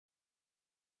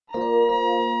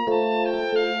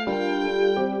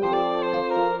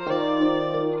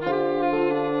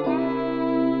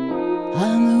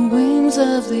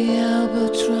of the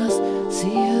Albatross, see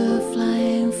her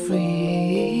flying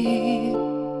free.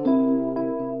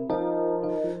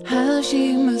 How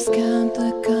she must count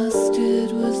the cost,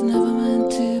 it was never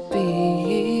meant to be.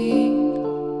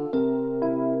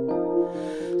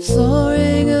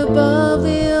 Soaring above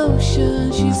the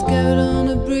ocean, she's carried on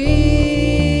a breeze.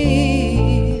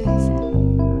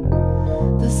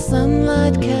 The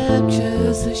sunlight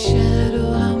captures her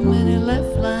shadow, how many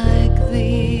left like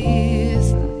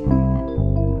these?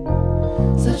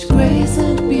 Such grace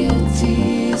and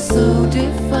beauty, so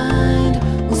defined,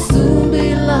 will soon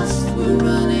be lost, we're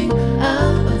running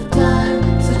out of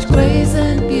time. Such grace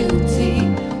and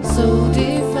beauty, so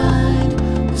defined,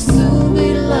 will soon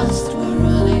be lost, we're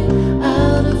running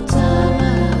out of time,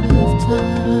 out of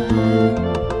time,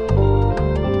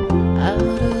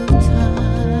 out of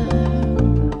time.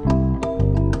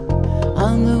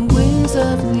 On the wings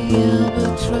of the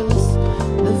albatross,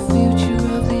 the future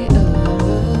of the earth,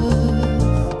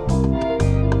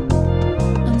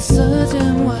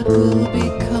 uncertain what will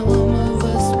become.